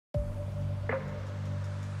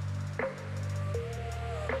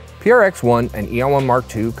PRX1 and Eon1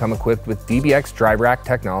 Mark II come equipped with dbx DriveRack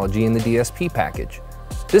technology in the DSP package.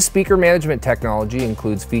 This speaker management technology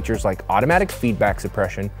includes features like automatic feedback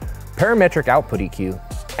suppression, parametric output EQ,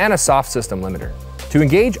 and a soft system limiter. To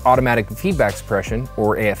engage automatic feedback suppression,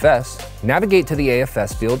 or AFS, navigate to the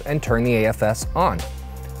AFS field and turn the AFS on.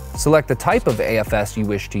 Select the type of AFS you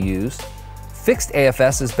wish to use. Fixed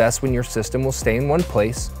AFS is best when your system will stay in one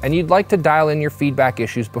place and you'd like to dial in your feedback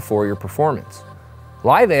issues before your performance.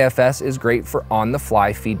 Live AFS is great for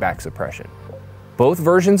on-the-fly feedback suppression. Both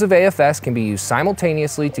versions of AFS can be used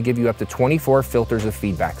simultaneously to give you up to 24 filters of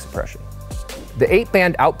feedback suppression. The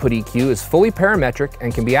 8-band output EQ is fully parametric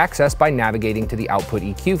and can be accessed by navigating to the output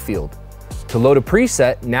EQ field. To load a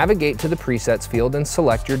preset, navigate to the presets field and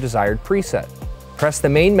select your desired preset. Press the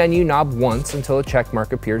main menu knob once until a check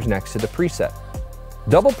mark appears next to the preset.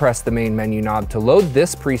 Double press the main menu knob to load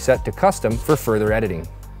this preset to custom for further editing.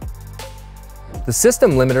 The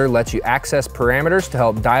system limiter lets you access parameters to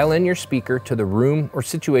help dial in your speaker to the room or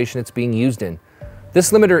situation it's being used in.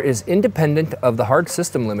 This limiter is independent of the hard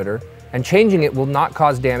system limiter, and changing it will not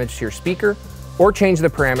cause damage to your speaker or change the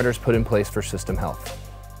parameters put in place for system health.